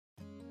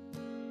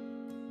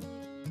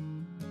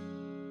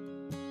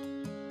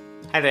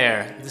Hi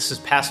there, this is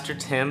Pastor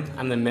Tim.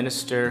 I'm the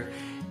minister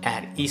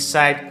at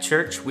Eastside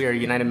Church. We are a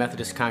United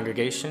Methodist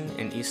congregation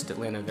in East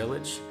Atlanta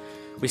Village.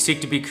 We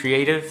seek to be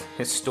creative,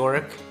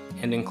 historic,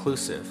 and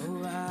inclusive.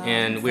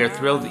 And we are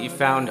thrilled that you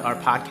found our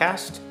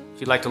podcast.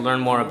 If you'd like to learn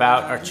more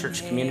about our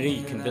church community,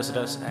 you can visit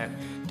us at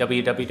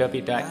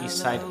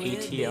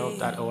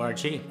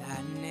www.eastsideatl.org.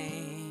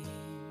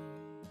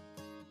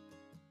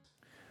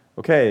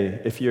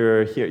 Okay, if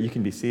you're here, you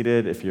can be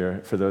seated.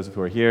 For those who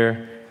are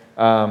here,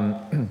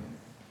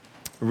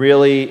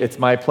 really, it's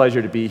my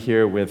pleasure to be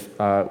here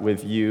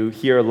with you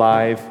here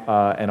live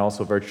and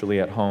also virtually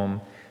at home.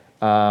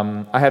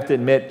 I have to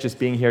admit, just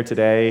being here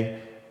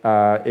today,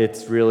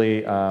 it's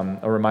really a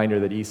reminder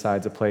that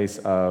Eastside's a place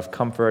of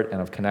comfort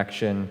and of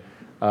connection,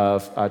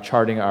 of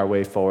charting our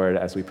way forward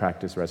as we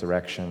practice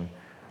resurrection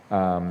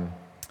and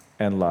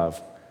love.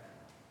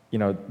 You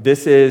know,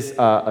 this is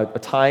a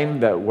time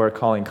that we're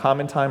calling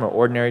common time or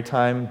ordinary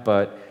time,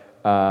 but,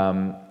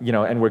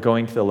 and we're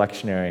going to the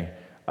lectionary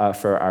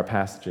for our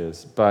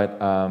passages. But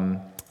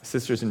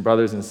sisters and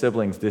brothers and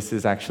siblings, this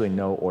is actually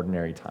no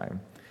ordinary time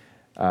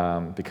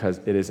because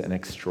it is an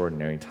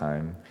extraordinary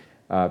time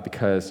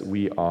because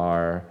we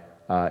are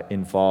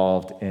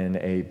involved in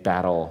a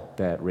battle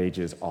that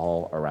rages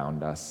all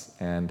around us.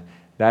 And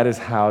that is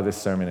how this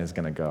sermon is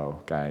going to go,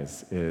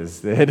 guys,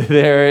 is that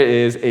there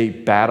is a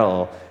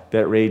battle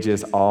that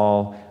rages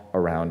all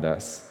around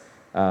us.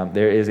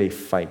 There is a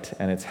fight,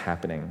 and it's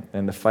happening.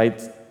 And the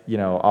fight,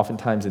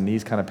 oftentimes in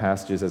these kind of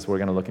passages, as we're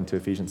going to look into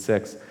Ephesians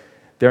 6,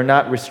 they're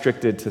not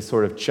restricted to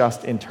sort of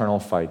just internal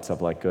fights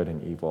of like good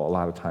and evil. A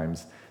lot of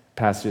times,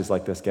 passages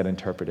like this get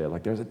interpreted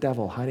like there's a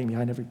devil hiding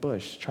behind every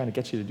bush trying to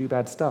get you to do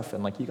bad stuff,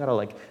 and like you got to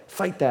like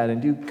fight that and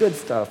do good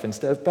stuff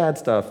instead of bad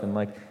stuff, and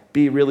like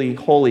be really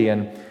holy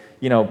and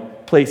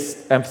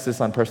place emphasis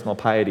on personal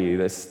piety,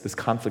 this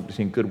conflict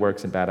between good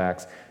works and bad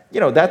acts.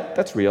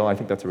 That's real. I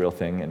think that's a real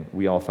thing, and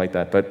we all fight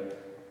that. But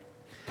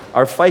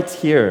our fights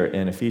here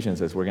in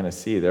Ephesians, as we're going to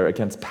see, they're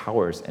against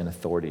powers and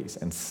authorities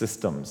and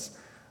systems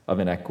of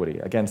inequity,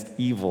 against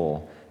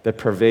evil that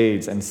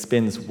pervades and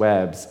spins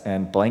webs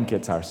and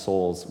blankets our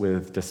souls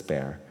with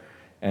despair.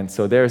 And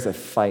so there's a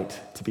fight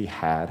to be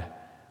had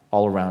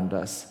all around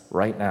us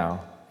right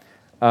now.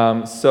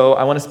 So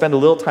I want to spend a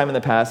little time in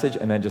the passage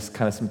and then just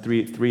kind of some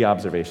three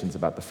observations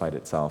about the fight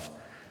itself.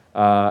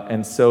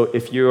 And so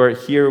if you're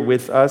here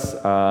with us,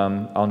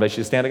 I'll invite you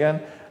to stand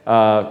again.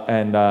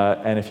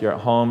 And if you're at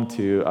home,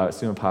 to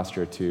assume a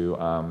posture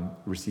to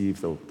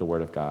receive the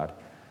Word of God.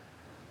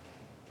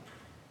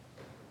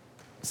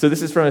 So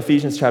this is from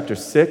Ephesians chapter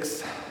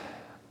 6.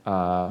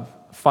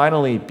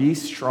 Finally, be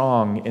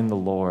strong in the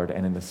Lord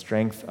and in the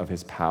strength of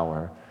His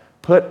power.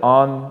 Put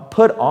on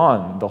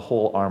the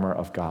whole armor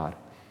of God,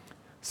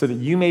 so that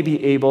you may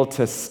be able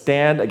to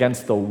stand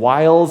against the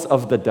wiles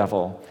of the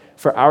devil.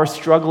 For our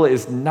struggle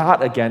is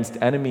not against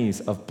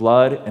enemies of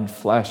blood and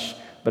flesh,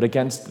 but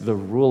against the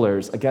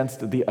rulers,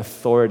 against the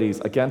authorities,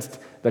 against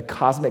the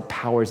cosmic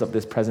powers of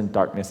this present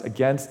darkness,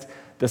 against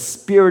the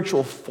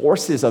spiritual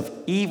forces of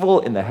evil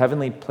in the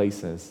heavenly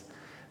places.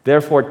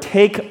 Therefore,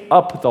 take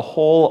up the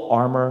whole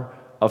armor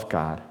of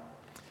God,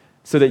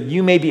 so that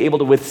you may be able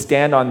to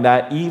withstand on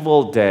that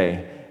evil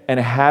day, and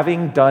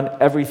having done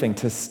everything,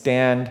 to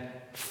stand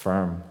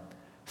firm.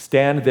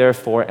 Stand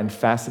therefore and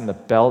fasten the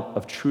belt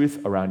of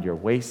truth around your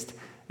waist,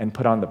 and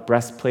put on the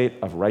breastplate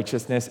of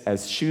righteousness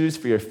as shoes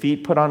for your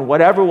feet. Put on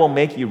whatever will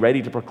make you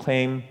ready to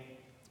proclaim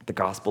the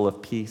gospel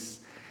of peace.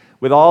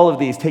 With all of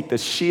these, take the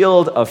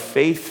shield of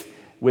faith,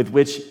 with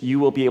which you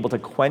will be able to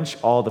quench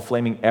all the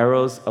flaming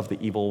arrows of the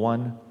evil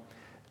one.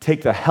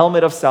 Take the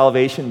helmet of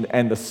salvation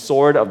and the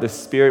sword of the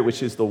Spirit,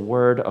 which is the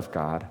word of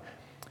God.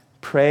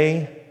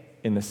 Pray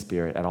in the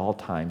Spirit at all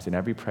times, in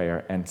every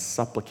prayer and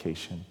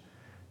supplication.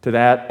 To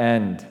that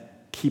end,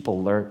 keep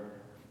alert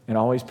and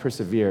always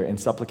persevere in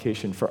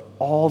supplication for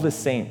all the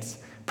saints.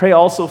 Pray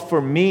also for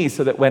me,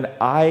 so that when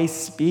I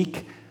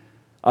speak,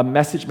 a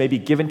message may be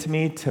given to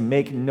me to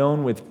make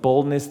known with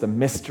boldness the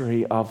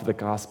mystery of the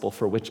gospel,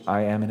 for which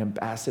I am an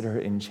ambassador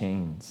in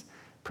chains.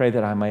 Pray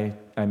that I may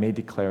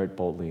declare it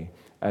boldly,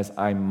 as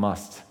I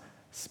must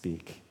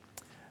speak.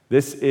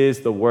 This is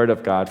the word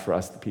of God for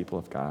us, the people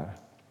of God.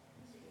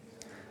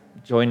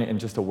 Join in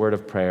just a word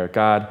of prayer.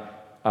 God,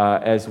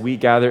 as we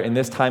gather in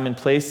this time and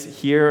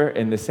place here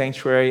in the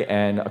sanctuary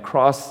and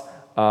across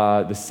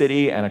the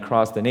city and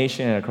across the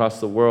nation and across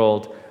the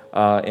world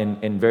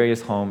in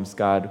various homes,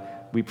 God,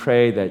 we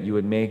pray that you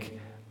would make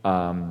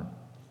the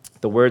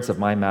words of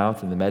my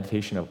mouth and the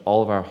meditation of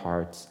all of our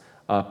hearts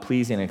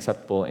pleasing and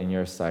acceptable in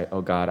your sight,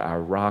 O God,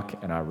 our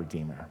rock and our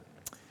redeemer.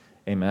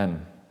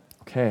 Amen.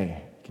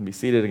 Okay, you can be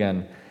seated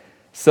again.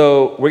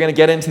 So we're going to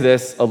get into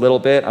this a little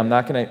bit. I'm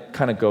not going to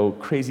kind of go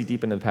crazy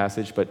deep into the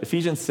passage, but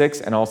Ephesians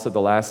 6 and also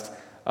the last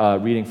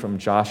reading from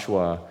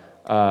Joshua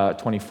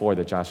 24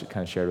 that Josh had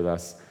kind of shared with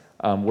us,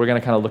 we're going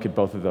to kind of look at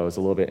both of those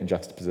a little bit in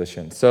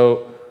juxtaposition.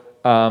 So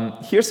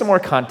here's some more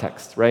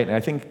context, right? And I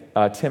think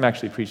Tim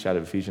actually preached out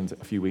of Ephesians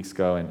a few weeks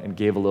ago and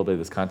gave a little bit of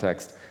this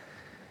context.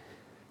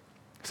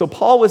 So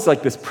Paul was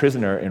like this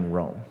prisoner in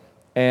Rome.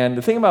 And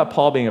the thing about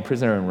Paul being a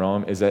prisoner in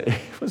Rome is that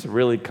it was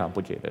really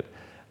complicated.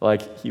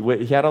 Like, he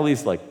had all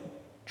these, like,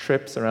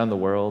 trips around the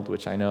world,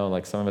 which I know,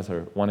 like, some of us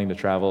are wanting to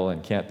travel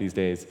and can't these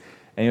days.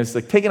 And he was,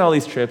 like, taking all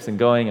these trips and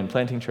going and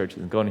planting churches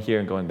and going here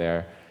and going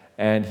there.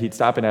 And he'd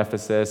stop in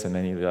Ephesus, and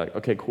then he'd be like,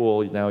 okay,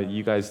 cool, now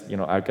you guys,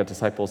 I've got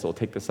disciples, so I'll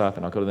take this up,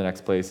 and I'll go to the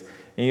next place.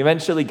 And he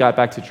eventually got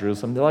back to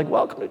Jerusalem. They're like,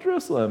 welcome to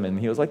Jerusalem. And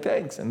he was like,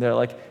 thanks. And they're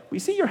like, we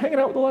see you're hanging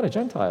out with a lot of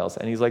Gentiles.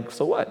 And he's like,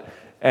 so what?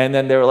 And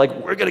then they were like,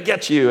 we're going to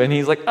get you. And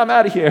he's like, I'm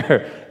out of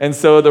here. And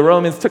so the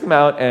Romans took him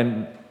out,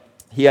 and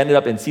he ended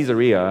up in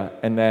Caesarea.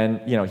 And then,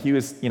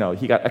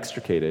 he got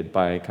extricated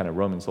by kind of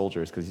Roman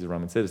soldiers because he's a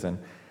Roman citizen.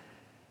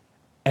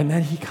 And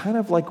then he kind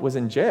of like was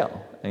in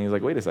jail. And he's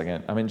like, wait a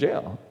second, I'm in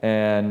jail.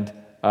 And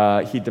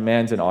he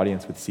demands an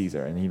audience with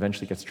Caesar. And he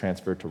eventually gets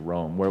transferred to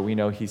Rome, where we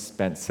know he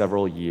spent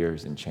several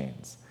years in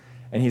chains.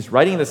 And he's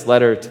writing this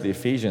letter to the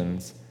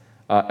Ephesians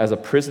as a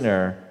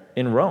prisoner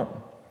in Rome.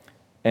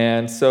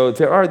 And so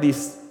there are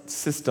these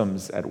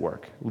systems at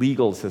work,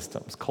 legal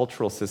systems,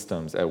 cultural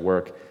systems at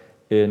work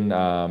in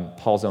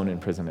Paul's own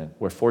imprisonment,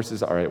 where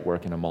forces are at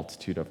work in a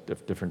multitude of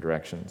different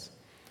directions.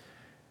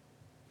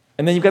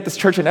 And then you've got this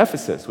church in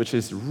Ephesus, which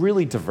is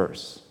really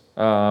diverse,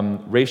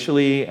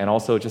 racially and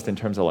also just in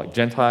terms of like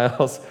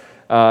Gentiles.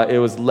 It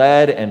was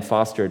led and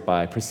fostered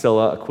by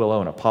Priscilla,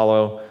 Aquila, and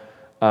Apollo.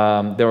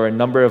 There were a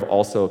number of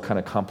also kind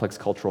of complex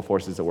cultural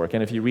forces at work.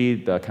 And if you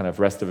read the kind of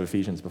rest of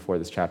Ephesians before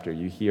this chapter,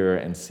 you hear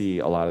and see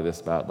a lot of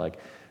this about like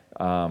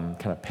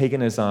kind of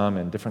paganism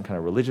and different kind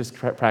of religious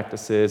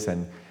practices.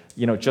 And,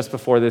 just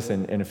before this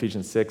in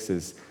Ephesians 6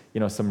 is,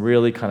 some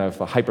really kind of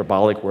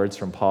hyperbolic words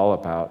from Paul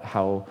about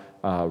how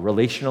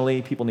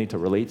relationally people need to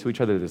relate to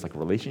each other. There's like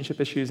relationship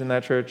issues in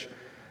that church.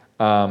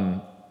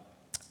 And,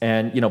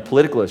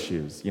 political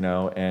issues,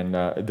 and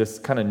this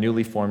kind of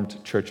newly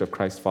formed church of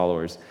Christ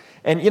followers.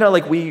 And,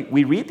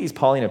 we read these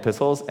Pauline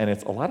epistles, and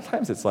it's a lot of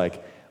times it's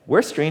like,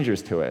 we're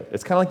strangers to it.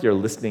 It's kind of like you're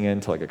listening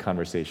into like a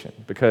conversation.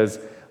 Because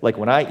like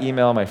when I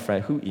email my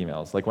friend, who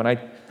emails? Like when I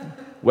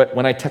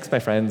text my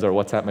friends or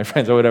WhatsApp my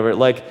friends or whatever,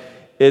 like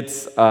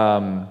it's,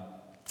 there's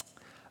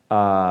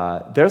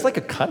like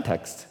a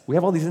context. We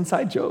have all these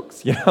inside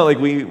jokes, like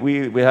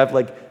we have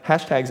like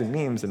hashtags and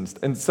memes.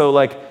 And so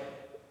like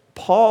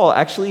Paul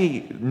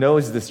actually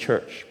knows this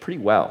church pretty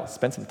well,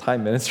 spent some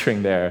time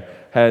ministering there,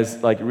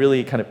 has like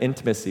really kind of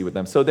intimacy with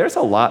them. So there's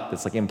a lot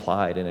that's like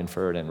implied and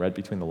inferred and read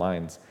between the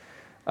lines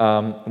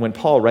when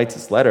Paul writes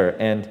this letter.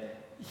 And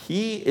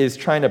he is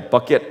trying to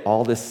bucket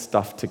all this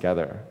stuff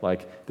together,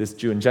 like this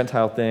Jew and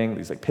Gentile thing,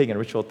 these like pagan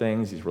ritual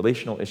things, these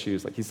relational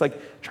issues. Like he's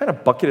like trying to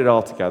bucket it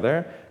all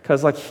together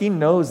because like he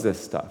knows this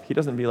stuff. He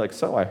doesn't be like,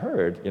 so I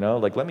heard,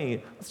 like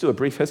let's do a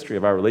brief history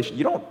of our relation.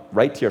 You don't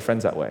write to your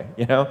friends that way,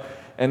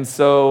 And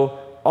so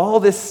all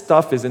this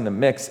stuff is in the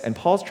mix, and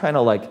Paul's trying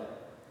to like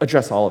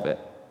address all of it,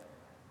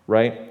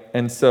 right?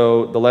 And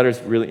so the letter's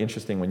really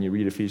interesting when you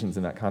read Ephesians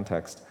in that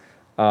context.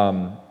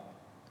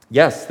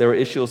 Yes, there were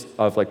issues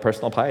of like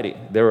personal piety.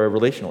 There were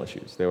relational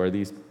issues. There were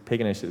these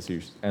pagan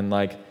issues. And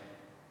like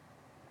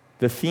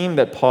the theme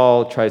that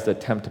Paul tries to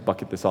attempt to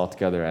bucket this all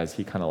together as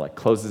he kind of like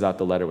closes out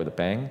the letter with a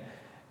bang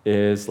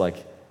is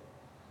like,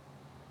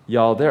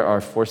 y'all, there are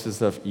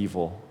forces of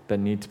evil that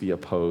need to be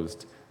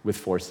opposed with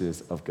forces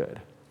of good.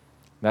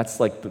 That's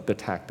like the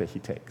tack that he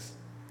takes,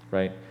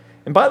 right?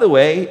 And by the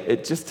way,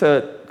 just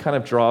to kind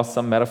of draw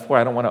some metaphor,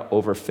 I don't want to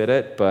overfit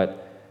it,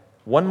 but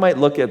one might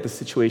look at the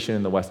situation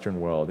in the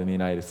Western world, in the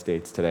United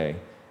States today,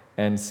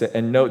 and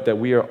note that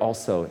we are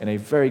also in a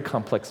very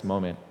complex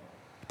moment,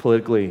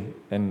 politically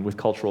and with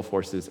cultural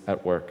forces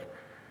at work,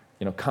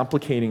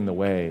 complicating the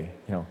way,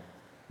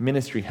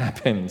 ministry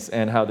happens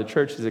and how the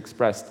church is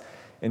expressed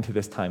into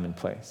this time and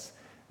place.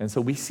 And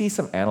so we see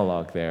some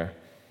analog there.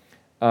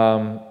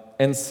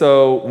 And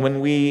so when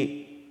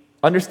we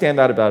understand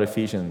that about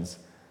Ephesians,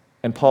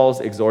 and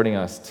Paul's exhorting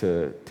us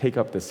to take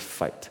up this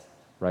fight,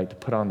 right, to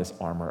put on this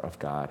armor of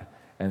God.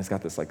 And it's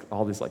got this like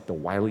all this like the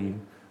wily,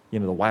 the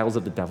wiles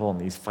of the devil and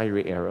these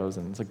fiery arrows,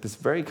 and it's like this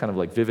very kind of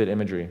like vivid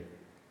imagery.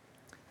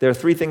 There are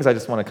three things I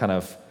just want to kind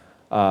of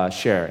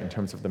share in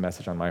terms of the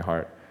message on my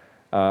heart.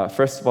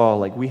 First of all,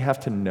 like we have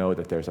to know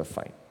that there's a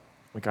fight.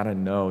 We got to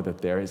know that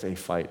there is a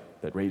fight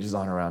that rages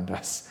on around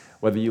us.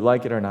 Whether you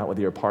like it or not,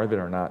 whether you're part of it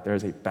or not, there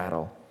is a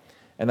battle.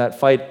 And that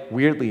fight,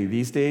 weirdly,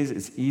 these days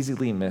is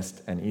easily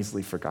missed and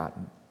easily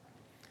forgotten.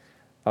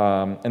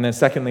 And then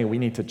secondly, we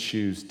need to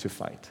choose to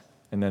fight.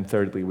 And then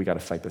thirdly, we got to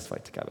fight this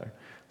fight together.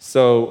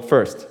 So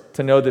first,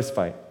 to know this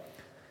fight.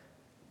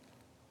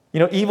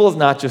 Evil is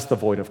not just the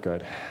void of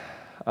good.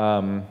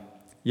 I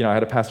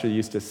had a pastor who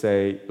used to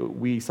say,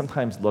 we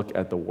sometimes look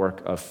at the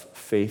work of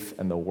faith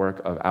and the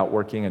work of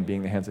outworking and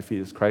being the hands and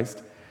feet of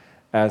Christ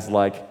as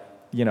like,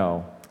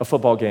 a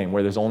football game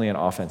where there's only an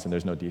offense and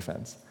there's no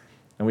defense.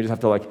 And we just have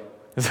to like,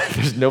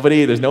 there's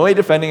nobody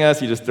defending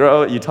us. You just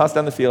you toss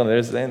down the field,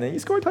 and then you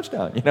score a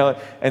touchdown,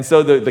 And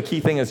so the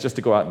key thing is just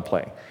to go out and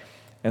play.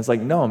 And it's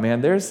like, no,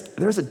 man, there's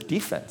a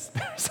defense.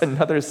 There's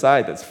another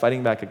side that's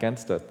fighting back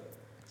against it.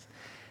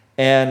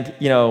 And,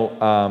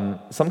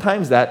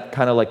 sometimes that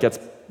kind of like gets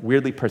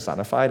weirdly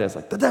personified as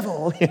like the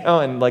devil,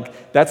 and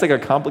like that's like a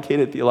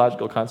complicated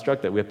theological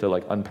construct that we have to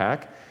like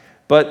unpack.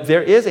 But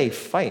there is a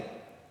fight,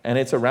 and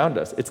it's around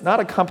us. It's not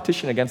a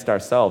competition against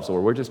ourselves,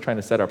 or we're just trying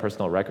to set our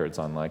personal records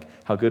on like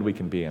how good we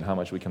can be and how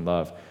much we can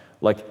love.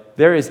 Like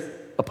there is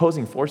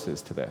opposing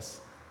forces to this.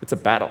 It's a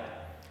battle.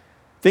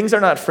 Things are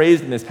not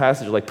phrased in this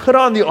passage like put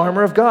on the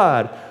armor of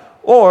God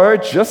or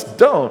just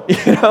don't.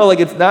 Like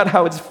it's not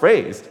how it's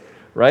phrased,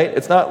 right?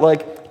 It's not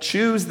like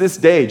choose this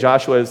day.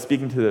 Joshua is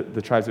speaking to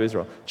the tribes of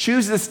Israel.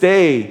 Choose this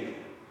day.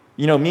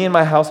 Me and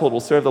my household will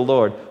serve the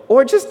Lord.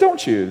 Or just don't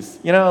choose.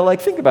 Like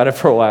think about it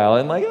for a while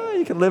and like,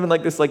 you can live in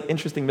like this like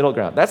interesting middle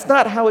ground. That's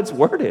not how it's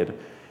worded.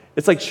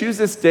 It's like choose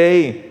this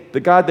day the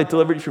God that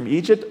delivered you from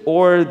Egypt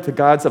or the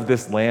gods of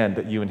this land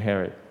that you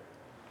inherit.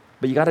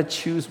 But you got to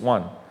choose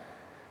one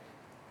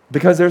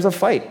because there's a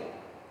fight.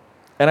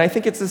 And I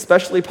think it's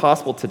especially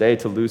possible today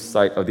to lose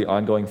sight of the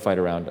ongoing fight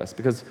around us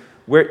because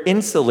we're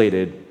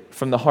insulated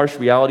from the harsh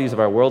realities of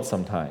our world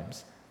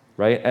sometimes,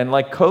 right? And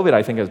like COVID,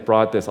 I think, has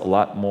brought this a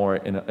lot more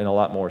in a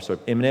lot more sort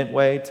of imminent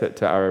way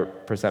to our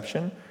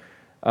perception.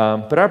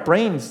 But our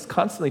brains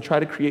constantly try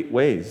to create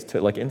ways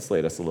to like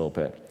insulate us a little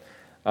bit.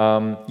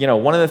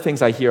 One of the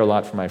things I hear a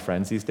lot from my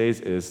friends these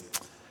days is,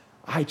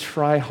 I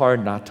try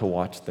hard not to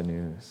watch the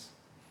news.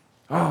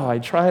 Oh, I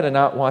try to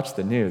not watch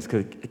the news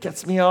because it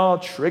gets me all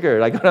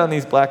triggered. I go down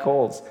these black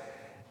holes.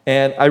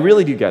 And I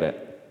really do get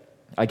it.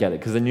 I get it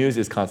because the news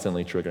is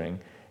constantly triggering.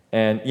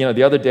 And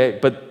the other day,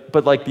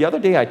 but like the other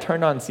day I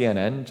turned on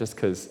CNN just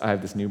because I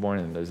have this newborn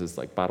and there's this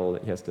like bottle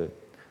that he has to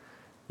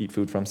eat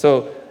food from.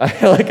 So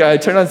I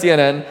turned on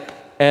CNN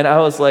and I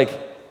was like,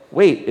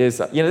 wait,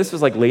 this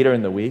was like later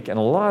in the week and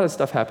a lot of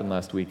stuff happened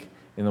last week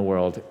in the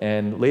world.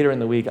 And later in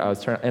the week I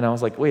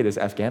was like, wait, is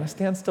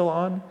Afghanistan still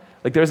on?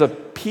 Like there's a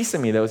piece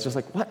of me that was just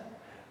like, what?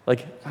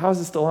 Like, how is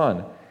it still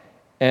on?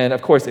 And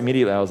of course,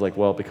 immediately I was like,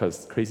 well,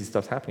 because crazy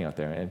stuff's happening out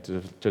there and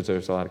it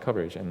deserves a lot of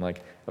coverage. And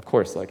like, of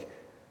course, like,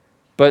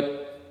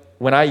 but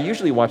when I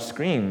usually watch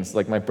screens,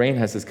 like my brain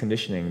has this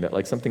conditioning that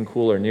like something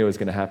cool or new is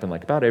gonna happen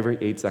like about every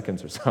 8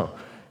 seconds or so.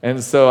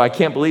 And so I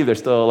can't believe they're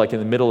still like in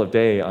the middle of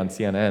day on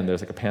CNN,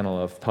 there's like a panel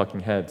of talking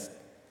heads,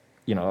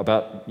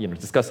 about,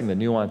 discussing the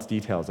nuanced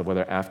details of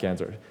whether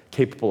Afghans are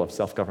capable of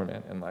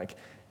self-government and like,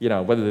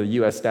 whether the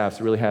US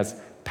staff really has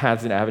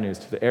paths and avenues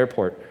to the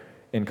airport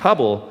in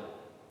Kabul.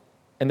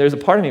 And there's a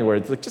part of me where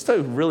it's like just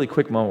a really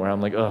quick moment where I'm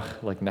like, ugh,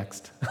 like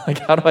next. Like,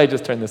 how do I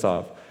just turn this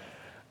off?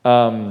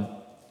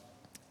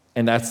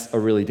 And that's a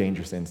really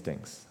dangerous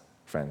instinct,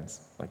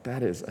 friends. Like,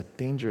 that is a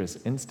dangerous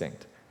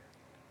instinct.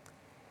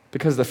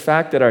 Because the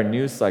fact that our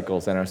news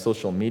cycles and our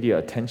social media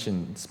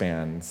attention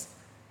spans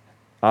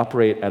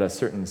operate at a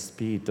certain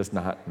speed does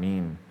not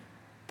mean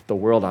that the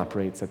world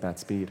operates at that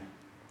speed.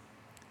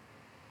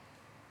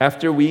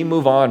 After we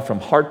move on from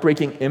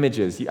heartbreaking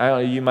images,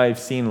 you might have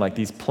seen like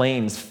these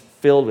planes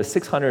filled with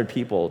 600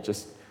 people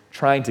just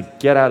trying to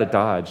get out of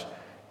Dodge,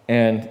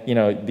 and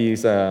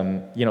these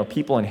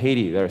people in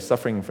Haiti that are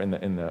suffering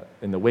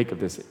in the wake of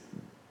this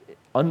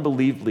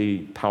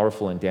unbelievably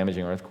powerful and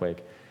damaging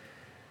earthquake.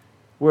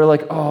 We're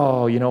like,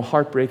 oh,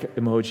 heartbreak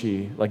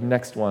emoji, like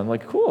next one,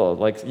 like cool,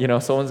 like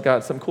someone's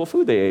got some cool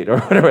food they ate or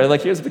whatever, and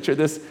like here's a picture of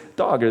this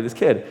dog or this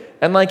kid,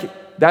 and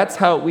like that's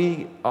how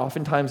we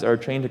oftentimes are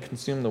trained to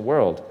consume the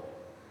world.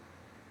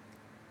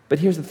 But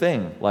here's the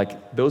thing,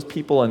 like those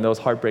people and those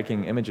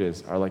heartbreaking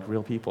images are like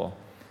real people,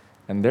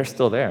 and they're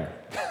still there.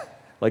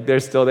 Like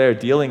they're still there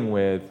dealing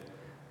with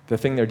the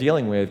thing they're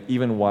dealing with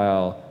even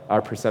while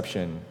our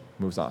perception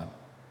moves on.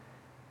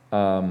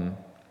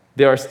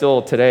 There are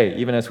still today,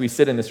 even as we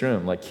sit in this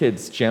room, like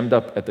kids jammed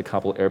up at the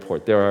Kabul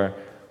airport. There are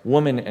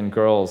women and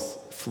girls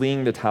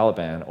fleeing the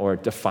Taliban or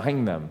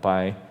defying them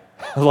by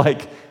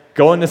like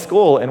going to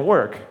school and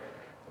work.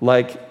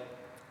 Like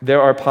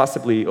there are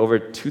possibly over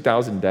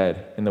 2,000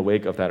 dead in the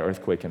wake of that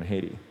earthquake in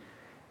Haiti.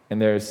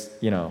 And there's,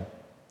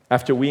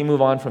 after we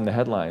move on from the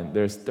headline,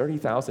 there's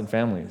 30,000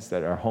 families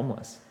that are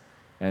homeless.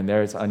 And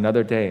there's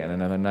another day and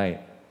another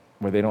night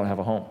where they don't have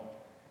a home.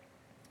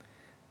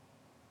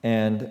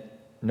 And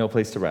no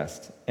place to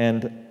rest.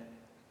 And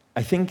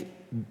I think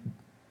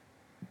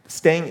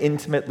staying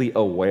intimately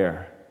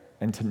aware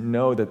and to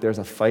know that there's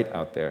a fight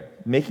out there,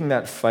 making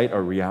that fight a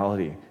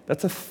reality,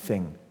 that's a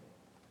thing.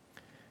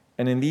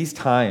 And in these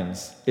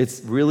times,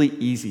 it's really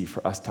easy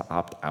for us to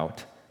opt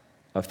out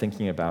of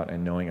thinking about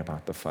and knowing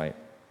about the fight.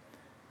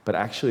 But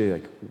actually,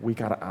 like, we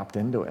gotta opt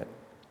into it.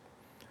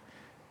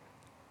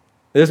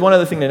 There's one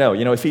other thing to know.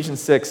 Ephesians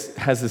 6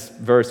 has this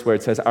verse where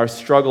it says, our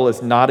struggle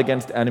is not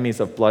against enemies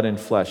of blood and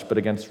flesh, but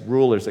against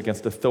rulers,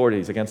 against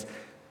authorities, against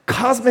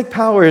cosmic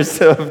powers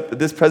of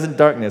this present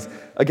darkness,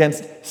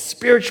 against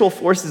spiritual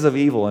forces of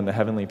evil in the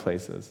heavenly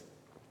places.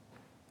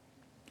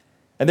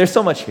 And there's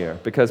so much here,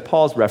 because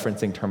Paul's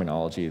referencing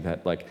terminology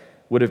that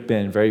would have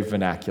been very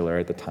vernacular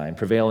at the time,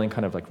 prevailing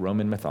kind of like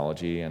Roman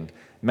mythology and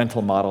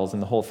mental models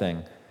and the whole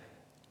thing.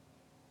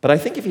 But I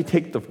think if you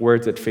take the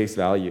words at face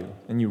value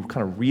and you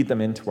kind of read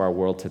them into our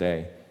world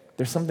today,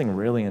 there's something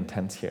really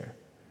intense here.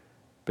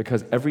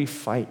 Because every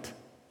fight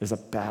is a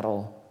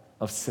battle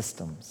of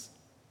systems,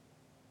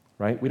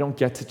 right? We don't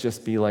get to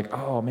just be like,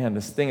 oh man,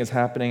 this thing is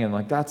happening, and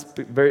like that's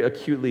very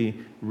acutely,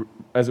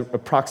 as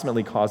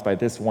approximately caused by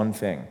this one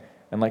thing.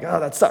 And like, oh,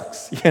 that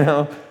sucks,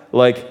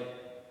 Like,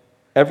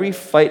 every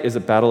fight is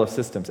a battle of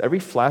systems. Every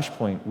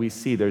flashpoint we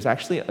see, there's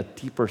actually a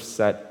deeper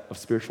set of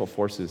spiritual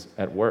forces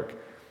at work.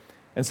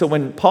 And so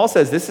when Paul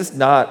says this is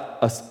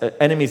not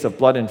enemies of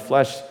blood and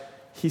flesh,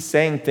 he's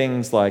saying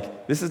things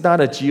like, this is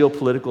not a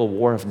geopolitical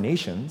war of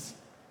nations.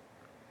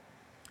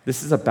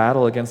 This is a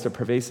battle against a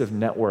pervasive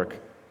network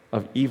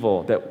of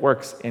evil that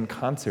works in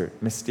concert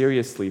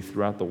mysteriously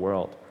throughout the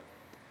world.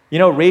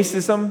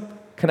 Racism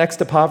connects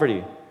to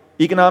poverty.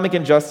 Economic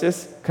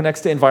injustice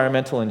connects to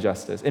environmental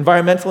injustice.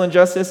 Environmental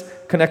injustice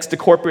connects to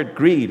corporate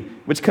greed,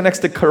 which connects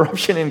to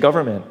corruption in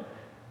government.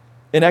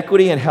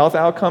 Inequity in health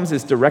outcomes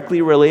is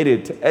directly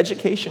related to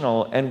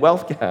educational and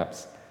wealth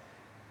gaps.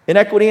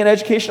 Inequity in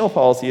educational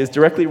policy is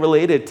directly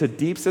related to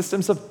deep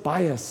systems of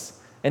bias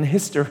and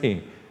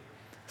history.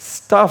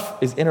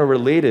 Stuff is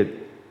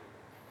interrelated.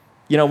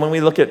 When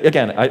we look at,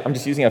 again, I'm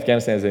just using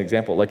Afghanistan as an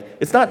example, like,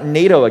 it's not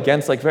NATO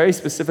against like very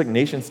specific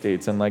nation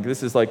states, and like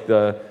this is like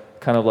the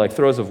kind of like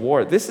throes of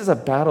war. This is a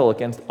battle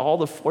against all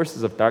the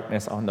forces of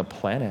darkness on the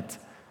planet.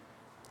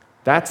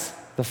 That's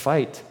the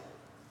fight.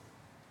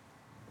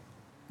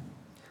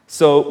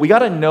 So we got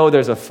to know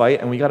there's a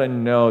fight, and we got to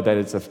know that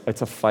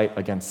it's a fight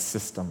against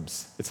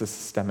systems. It's a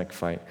systemic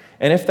fight.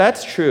 And if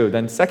that's true,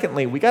 then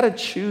secondly, we got to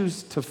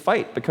choose to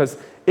fight, because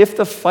if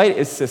the fight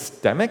is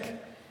systemic,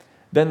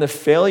 then the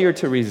failure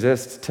to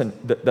resist,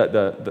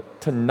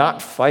 to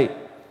not fight,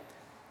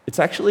 it's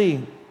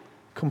actually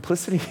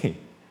complicity,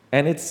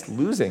 and it's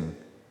losing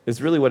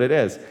is really what it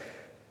is.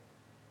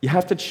 You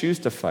have to choose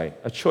to fight.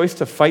 A choice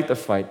to fight the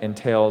fight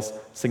entails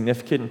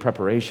significant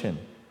preparation,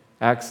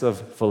 acts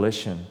of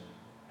volition,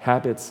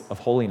 habits of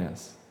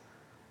holiness.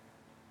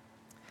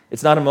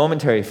 It's not a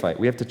momentary fight.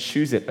 We have to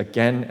choose it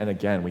again and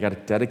again. We got to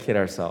dedicate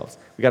ourselves.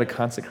 We got to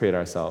consecrate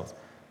ourselves.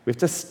 We have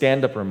to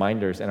stand up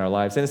reminders in our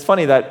lives. And it's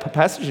funny that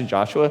passage in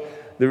Joshua,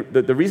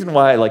 the reason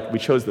why we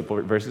chose the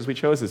verses we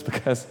chose is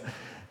because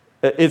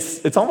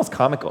it's almost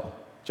comical.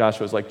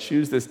 Joshua's like,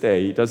 choose this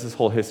day. He does this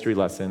whole history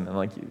lesson, and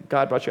like,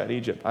 God brought you out of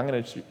Egypt. I'm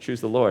going to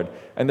choose the Lord.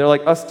 And they're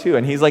like, us too.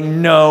 And he's like,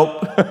 no,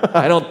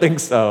 I don't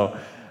think so.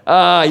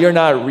 You're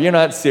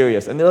not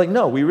serious. And they're like,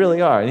 no, we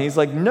really are. And he's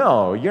like,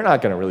 no, you're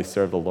not going to really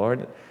serve the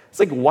Lord. It's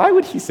like, why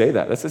would he say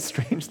that? That's a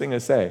strange thing to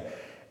say.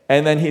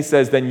 And then he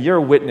says, then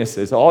you're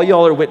witnesses. All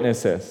y'all are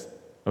witnesses,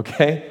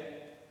 okay?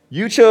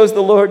 You chose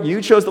the Lord,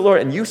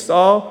 and you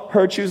saw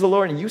her choose the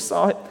Lord, and you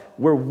saw it.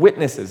 We're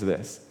witnesses of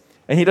this.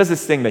 And he does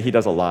this thing that he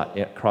does a lot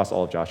across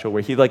all of Joshua,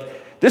 where he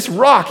this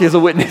rock is a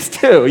witness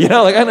too. I'm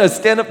going to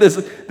stand up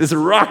this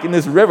rock in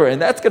this river,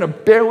 and that's going to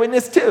bear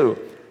witness too.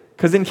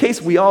 Because in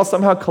case we all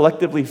somehow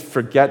collectively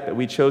forget that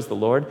we chose the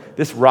Lord,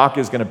 this rock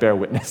is going to bear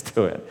witness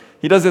to it.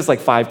 He does this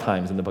 5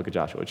 times in the book of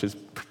Joshua, which is,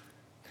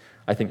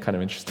 I think, kind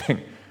of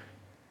interesting.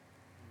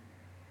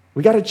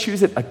 We got to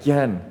choose it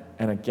again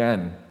and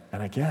again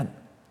and again.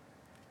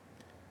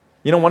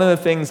 One of the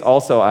things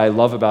also I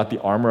love about the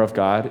armor of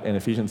God in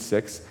Ephesians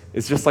 6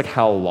 is just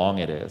how long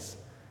it is.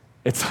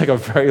 It's a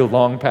very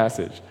long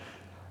passage.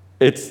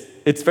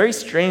 It's very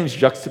strange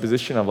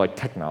juxtaposition of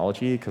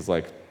technology, because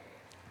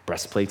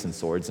breastplates and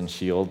swords and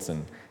shields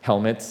and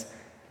helmets.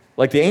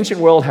 The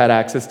ancient world had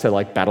access to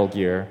battle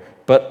gear,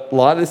 but a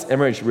lot of this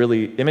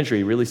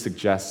imagery really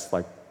suggests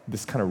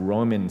this kind of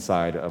Roman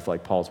side of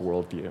Paul's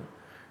worldview,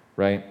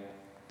 right?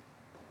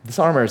 This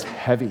armor is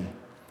heavy.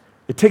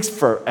 It takes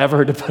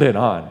forever to put it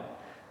on.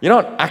 You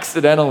don't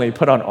accidentally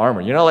put on armor.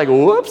 You're not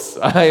whoops,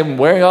 I am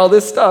wearing all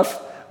this stuff.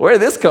 Where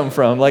did this come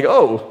from?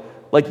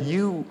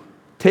 You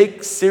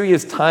take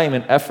serious time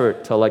and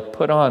effort to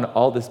put on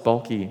all this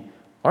bulky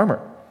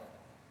armor.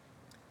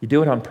 You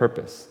do it on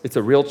purpose. It's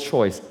a real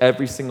choice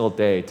every single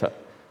day to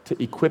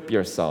equip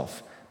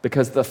yourself,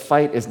 because the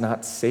fight is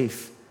not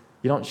safe.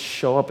 You don't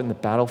show up in the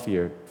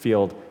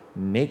battlefield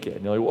naked.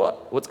 And you're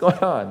what? What's going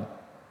on?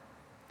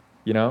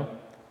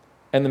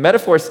 And the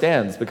metaphor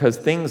stands because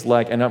things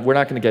and we're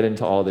not going to get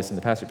into all this in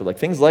the passage, but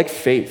things like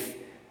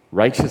faith,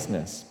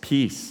 righteousness,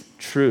 peace,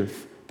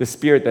 truth, the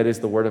Spirit that is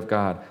the Word of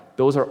God,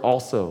 those are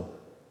also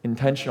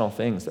intentional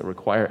things that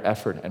require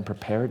effort and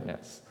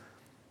preparedness,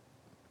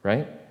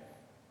 right?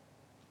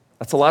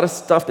 That's a lot of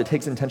stuff that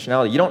takes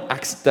intentionality. You don't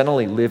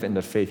accidentally live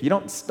into faith. You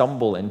don't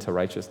stumble into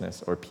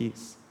righteousness or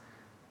peace.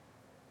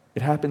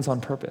 It happens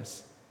on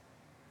purpose.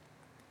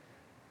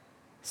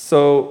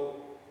 So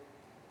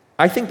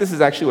I think this is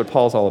actually what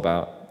Paul's all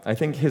about. I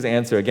think his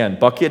answer, again,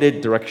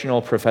 bucketed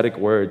directional prophetic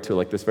word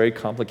to this very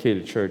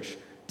complicated church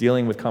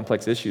dealing with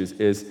complex issues,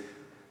 is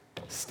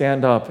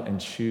stand up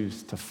and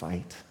choose to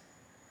fight.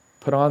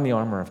 Put on the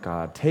armor of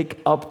God.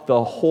 Take up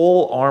the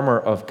whole armor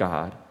of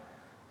God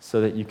so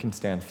that you can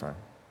stand firm.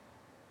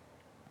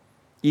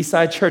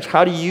 Eastside Church,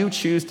 how do you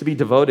choose to be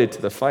devoted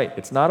to the fight?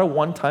 It's not a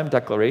one-time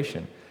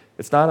declaration.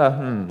 It's not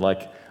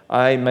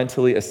I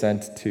mentally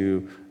assent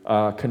to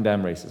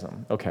condemn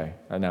racism. Okay,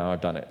 now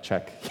I've done it.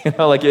 Check.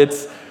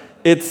 It's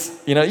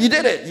you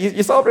did it.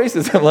 You solved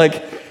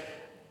racism.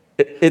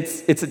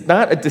 It's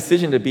not a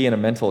decision to be in a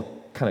mental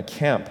kind of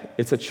camp,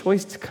 it's a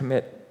choice to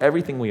commit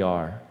everything we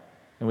are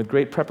and with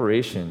great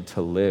preparation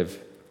to live,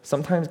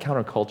 sometimes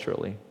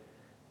counterculturally,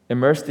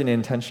 immersed in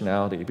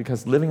intentionality,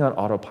 because living on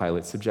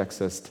autopilot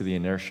subjects us to the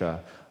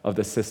inertia of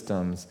the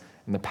systems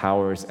and the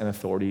powers and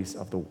authorities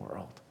of the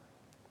world.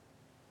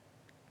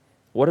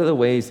 What are the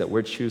ways that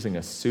we're choosing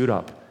to suit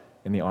up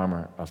in the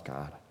armor of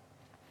God?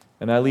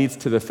 And that leads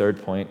to the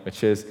third point,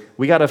 which is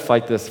we got to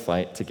fight this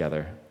fight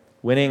together.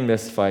 Winning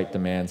this fight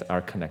demands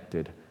our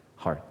connected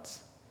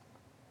hearts.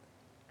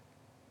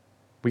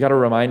 We got to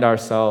remind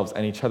ourselves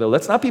and each other,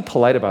 let's not be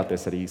polite about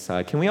this at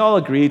Eastside. Can we all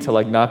agree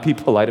to not be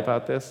polite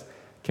about this?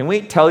 Can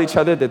we tell each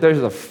other that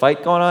there's a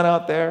fight going on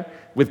out there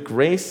with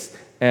grace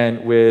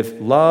and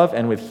with love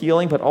and with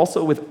healing, but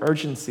also with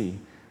urgency?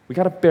 We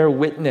got to bear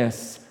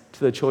witness to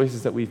the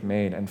choices that we've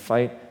made and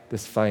fight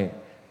this fight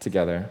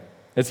together.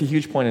 It's a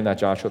huge point in that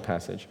Joshua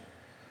passage.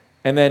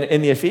 And then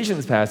in the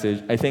Ephesians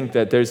passage, I think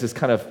that there's this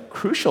kind of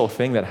crucial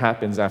thing that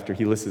happens after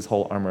he lists his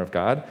whole armor of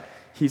God.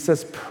 He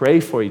says, pray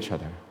for each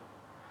other,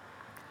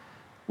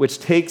 which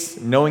takes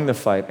knowing the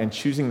fight and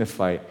choosing the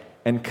fight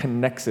and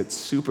connects it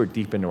super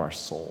deep into our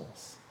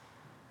souls,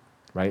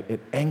 right? It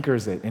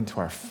anchors it into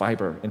our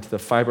fiber, into the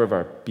fiber of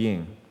our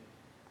being.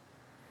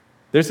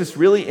 There's this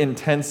really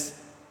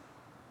intense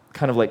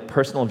kind of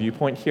personal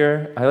viewpoint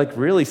here. I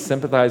really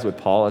sympathize with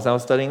Paul as I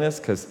was studying this,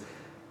 because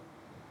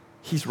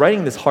he's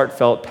writing this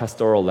heartfelt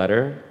pastoral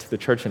letter to the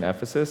church in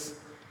Ephesus,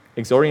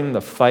 exhorting them to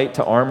fight,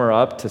 to armor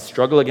up, to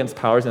struggle against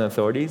powers and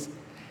authorities.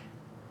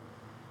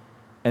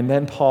 And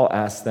then Paul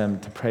asks them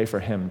to pray for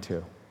him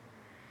too,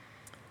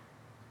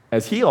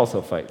 as he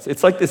also fights.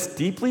 It's this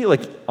deeply,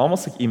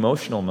 almost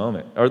emotional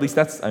moment. Or at least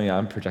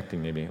I'm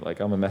projecting maybe.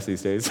 I'm a mess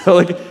these days. So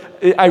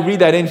I read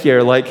that in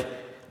here.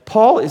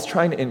 Paul is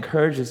trying to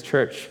encourage his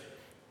church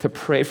to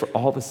pray for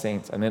all the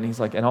saints. And then he's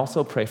and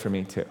also pray for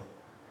me too.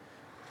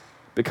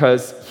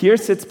 Because here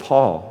sits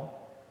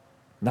Paul,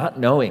 not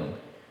knowing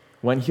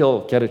when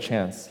he'll get a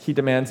chance. He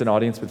demands an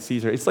audience with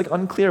Caesar. It's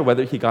unclear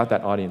whether he got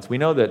that audience. We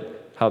know that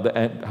how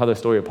the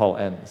story of Paul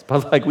ends.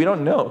 But we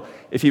don't know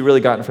if he really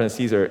got in front of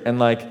Caesar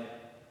and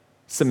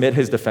submit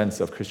his defense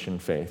of Christian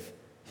faith.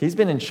 He's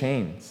been in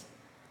chains,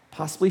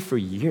 possibly for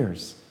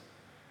years.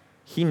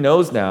 He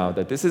knows now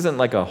that this isn't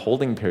a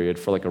holding period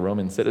for a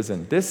Roman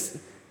citizen.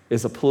 This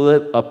is a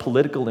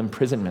political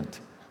imprisonment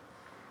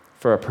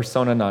for a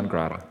persona non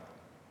grata.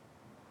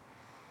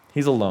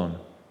 He's alone.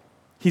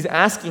 He's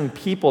asking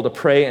people to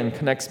pray and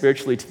connect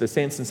spiritually to the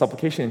saints in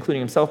supplication,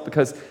 including himself,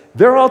 because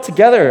they're all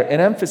together in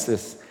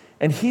Ephesus,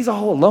 and he's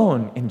all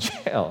alone in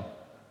jail.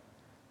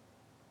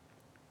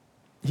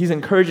 He's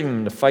encouraging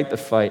them to fight the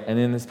fight, and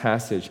in this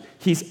passage,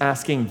 he's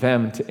asking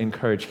them to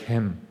encourage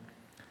him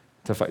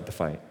to fight the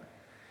fight.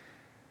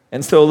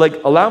 And so,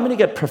 allow me to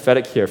get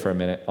prophetic here for a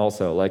minute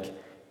also.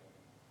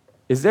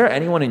 Is there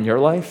anyone in your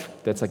life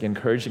that's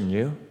encouraging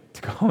you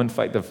to go and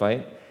fight the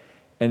fight,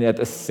 and at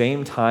the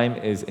same time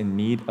is in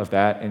need of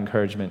that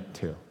encouragement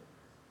too?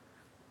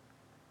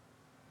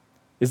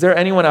 Is there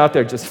anyone out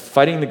there just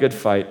fighting the good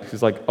fight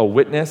who's a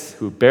witness,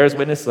 who bears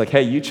witness,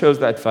 hey, you chose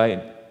that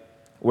fight.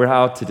 We're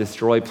out to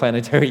destroy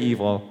planetary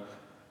evil.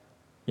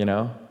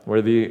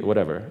 We're the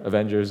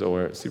Avengers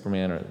or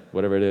Superman or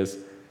whatever it is.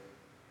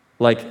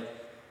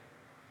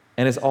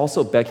 And is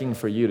also begging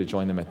for you to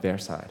join them at their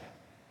side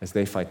as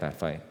they fight that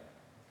fight.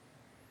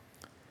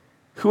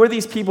 Who are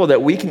these people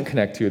that we can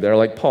connect to that are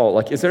like Paul?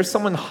 Is there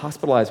someone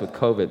hospitalized with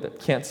COVID that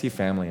can't see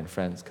family and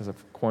friends because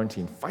of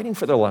quarantine, fighting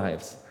for their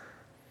lives?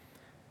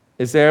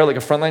 Is there a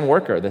frontline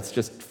worker that's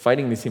just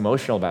fighting this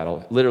emotional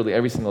battle literally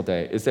every single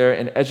day? Is there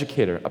an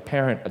educator, a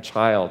parent, a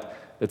child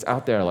that's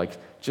out there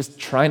just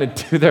trying to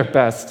do their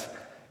best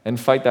and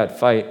fight that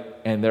fight,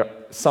 and they're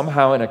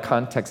somehow in a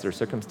context or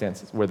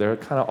circumstances where they're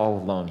kind of all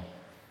alone?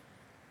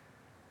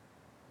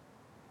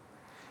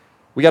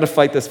 We got to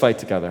fight this fight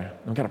together.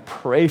 We got to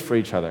pray for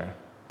each other,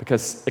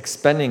 because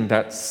expending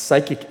that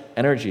psychic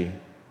energy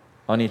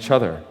on each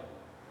other,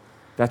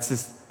 that's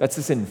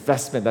this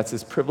investment, that's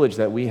this privilege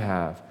that we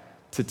have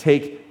to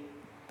take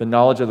the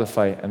knowledge of the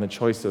fight and the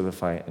choice of the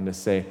fight and to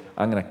say,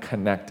 I'm going to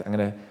connect, I'm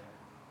going to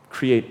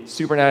create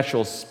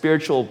supernatural,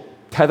 spiritual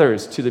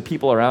tethers to the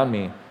people around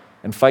me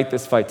and fight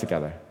this fight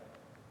together.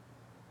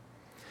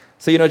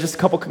 So, just a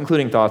couple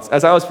concluding thoughts.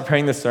 As I was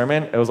preparing this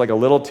sermon, it was a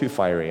little too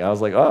fiery. I was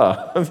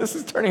this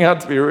is turning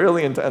out to be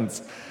really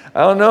intense.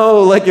 I don't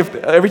know, if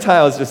every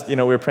time I was just, we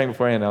were praying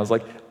beforehand, I was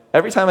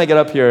every time I get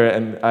up here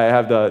and I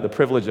have the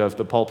privilege of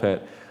the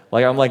pulpit,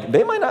 I'm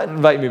they might not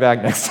invite me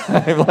back next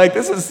time. I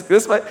guess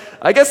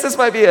this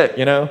might be it,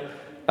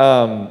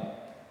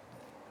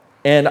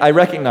 And I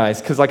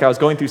recognized, because I was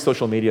going through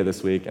social media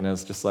this week, and it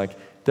was just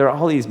there are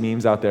all these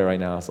memes out there right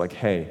now. It's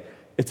hey,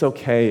 it's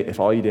okay if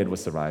all you did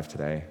was survive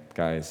today,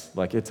 guys.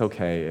 It's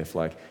okay if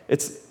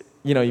it's,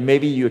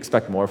 maybe you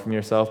expect more from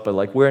yourself,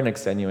 but we're in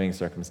extenuating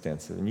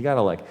circumstances, and you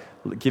gotta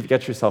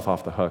get yourself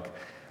off the hook.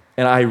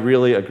 And I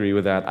really agree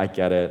with that. I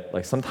get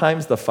it.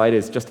 Sometimes the fight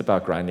is just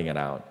about grinding it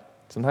out.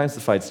 Sometimes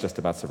the fight's just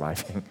about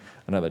surviving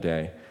another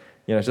day.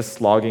 Just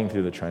slogging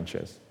through the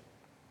trenches,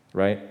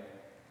 right?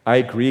 I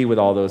agree with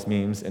all those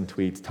memes and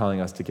tweets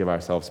telling us to give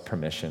ourselves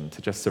permission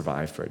to just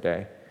survive for a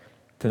day,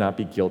 to not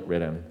be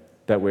guilt-ridden,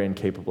 that we're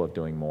incapable of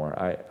doing more.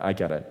 I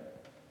get it.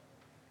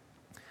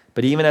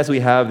 But even as we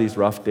have these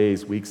rough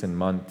days, weeks, and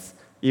months,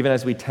 even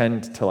as we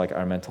tend to like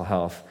our mental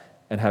health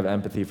and have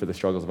empathy for the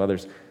struggles of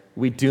others,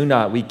 we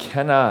cannot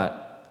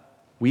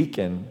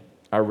weaken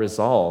our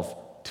resolve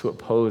to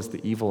oppose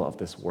the evil of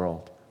this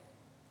world,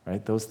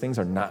 right? Those things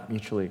are not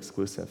mutually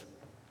exclusive.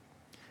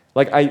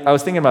 Like, I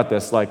was thinking about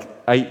this, like,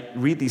 I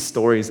read these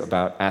stories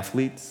about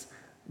athletes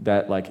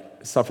that,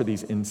 like, suffer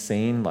these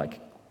insane, like,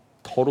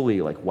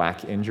 totally, like,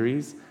 whack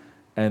injuries,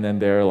 and then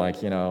they're,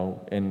 like,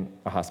 in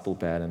a hospital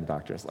bed, and the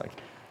doctor's like,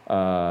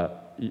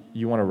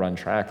 you want to run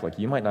track, like,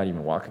 you might not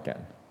even walk again,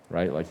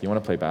 right? Like, you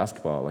want to play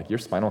basketball, like, your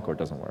spinal cord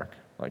doesn't work.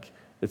 Like,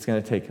 it's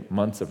going to take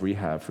months of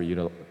rehab for you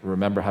to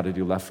remember how to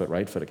do left foot,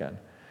 right foot again,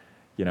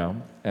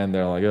 And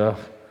they're like, ugh.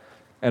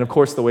 And of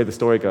course, the way the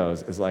story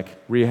goes is like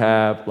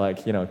rehab,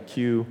 like,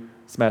 cue,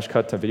 smash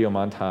cut to video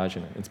montage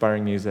and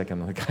inspiring music,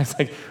 and the guy's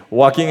like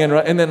walking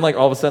and then like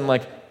all of a sudden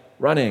like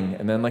running,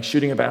 and then like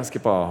shooting a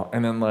basketball,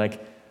 and then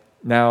like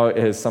now it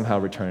has somehow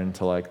returned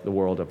to like the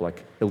world of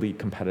like elite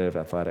competitive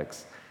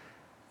athletics.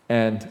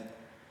 And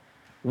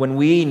when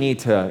we need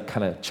to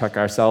kind of check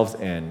ourselves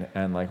in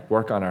and like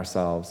work on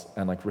ourselves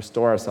and like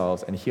restore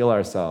ourselves and heal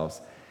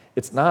ourselves,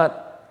 it's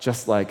not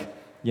just like,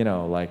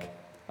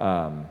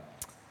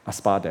 a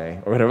spa day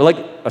or whatever.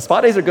 Like, spa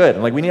days are good,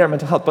 and like we need our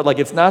mental health, but like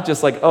it's not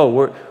just like,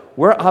 oh,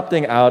 we're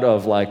opting out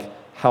of like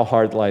how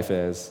hard life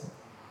is.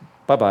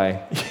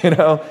 Bye-bye.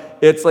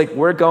 It's like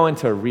we're going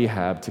to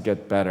rehab to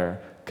get better,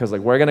 because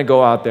like we're gonna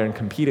go out there and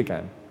compete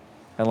again.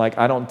 And like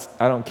I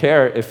don't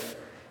care if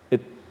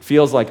it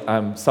feels like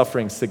I'm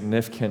suffering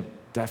significant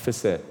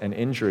deficit and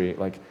injury.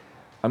 Like,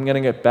 I'm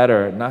gonna get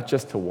better, not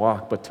just to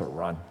walk, but to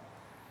run.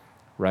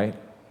 Right?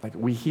 Like,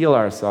 we heal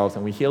ourselves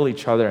and we heal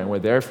each other, and we're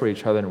there for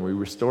each other, and we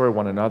restore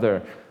one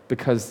another,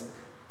 because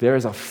there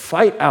is a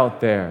fight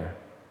out there,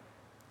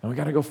 and we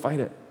gotta go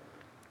fight it.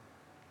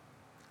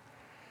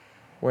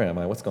 Where am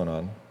I? What's going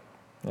on?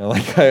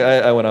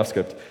 I went off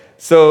script.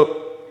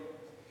 So,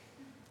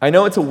 I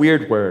know it's a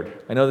weird word.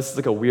 I know this is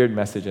like a weird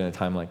message in a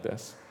time like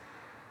this,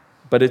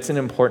 but it's an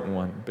important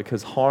one,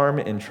 because harm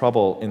and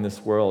trouble in this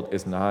world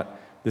is not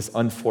this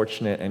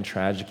unfortunate and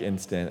tragic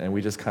instant, and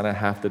we just kind of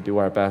have to do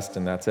our best,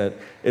 and that's it.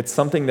 It's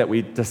something that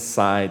we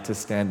decide to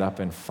stand up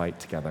and fight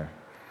together.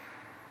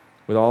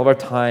 With all of our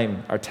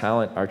time, our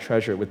talent, our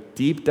treasure, with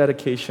deep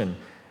dedication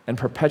and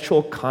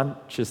perpetual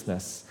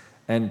consciousness,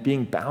 and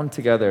being bound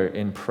together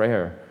in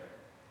prayer.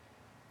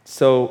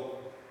 So,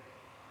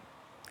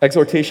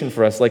 exhortation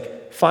for us,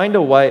 like, find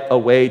a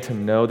way to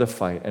know the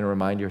fight and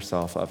remind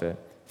yourself of it.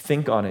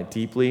 Think on it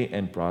deeply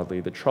and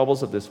broadly. The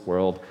troubles of this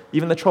world,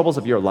 even the troubles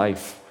of your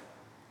life,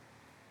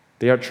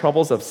 they are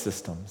troubles of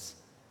systems.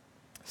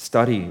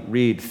 Study,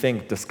 read,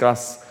 think,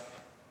 discuss.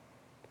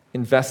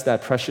 Invest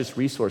that precious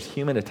resource,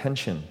 human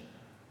attention,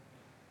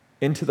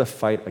 into the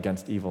fight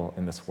against evil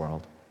in this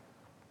world.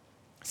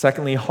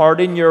 Secondly,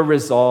 harden your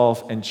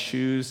resolve and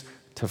choose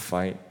to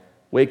fight.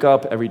 Wake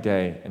up every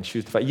day and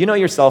choose to fight. You know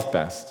yourself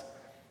best,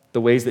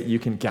 the ways that you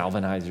can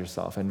galvanize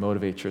yourself and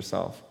motivate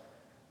yourself.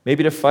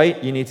 Maybe to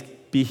fight, you need to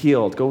be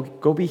healed.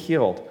 Go be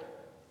healed.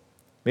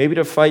 Maybe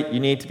to fight, you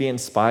need to be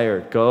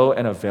inspired. Go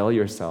and avail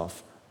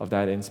yourself of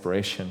that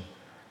inspiration.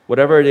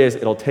 Whatever it is,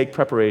 it'll take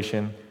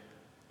preparation.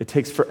 It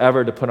takes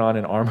forever to put on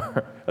an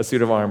armor, a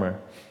suit of armor.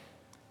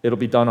 It'll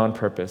be done on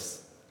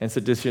purpose. And it's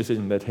a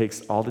decision that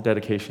takes all the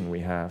dedication we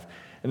have.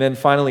 And then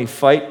finally,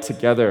 fight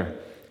together.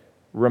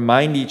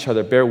 Remind each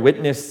other, bear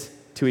witness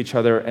to each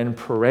other, and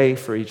pray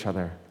for each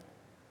other.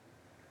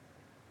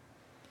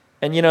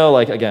 And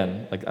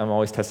again, I'm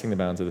always testing the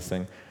bounds of this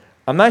thing.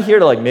 I'm not here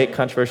to make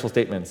controversial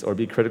statements or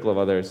be critical of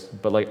others,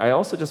 but I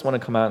also just want to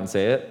come out and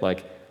say it. I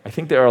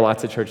think there are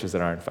lots of churches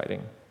that aren't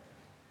fighting.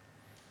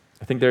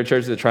 I think there are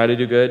churches that try to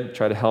do good,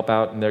 try to help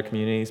out in their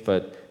communities,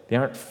 but they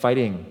aren't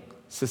fighting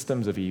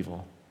systems of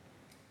evil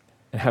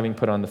and having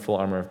put on the full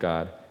armor of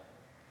God.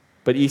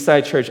 But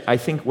Eastside Church, I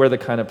think we're the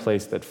kind of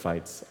place that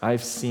fights.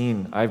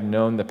 I've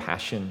known the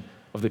passion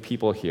of the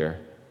people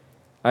here.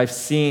 I've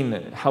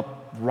seen how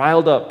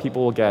riled up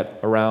people will get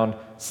around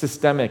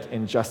systemic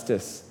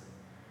injustice.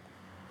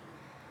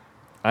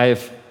 I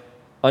have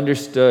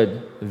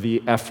understood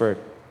the effort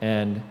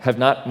and have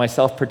not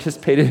myself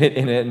participated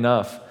in it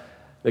enough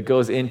that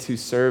goes into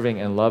serving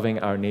and loving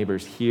our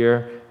neighbors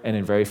here and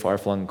in very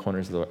far-flung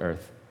corners of the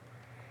earth.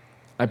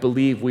 I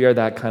believe we are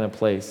that kind of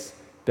place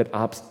that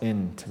opts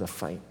into the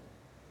fight.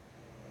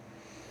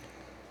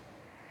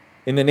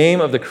 In the name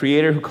of the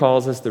Creator who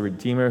calls us, the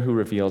Redeemer who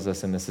reveals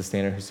us, and the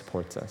Sustainer who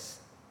supports us.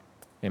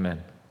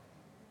 Amen.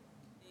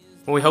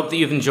 Well, we hope that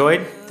you've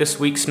enjoyed this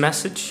week's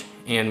message,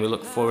 and we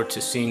look forward to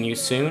seeing you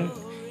soon.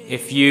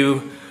 If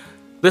you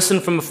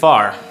listen from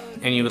afar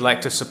and you would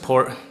like to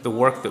support the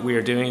work that we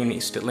are doing in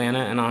East Atlanta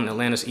and on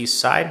Atlanta's East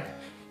Side,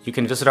 you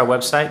can visit our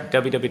website,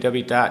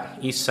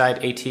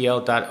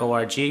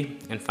 www.eastsideatl.org,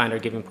 and find our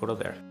giving portal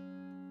there.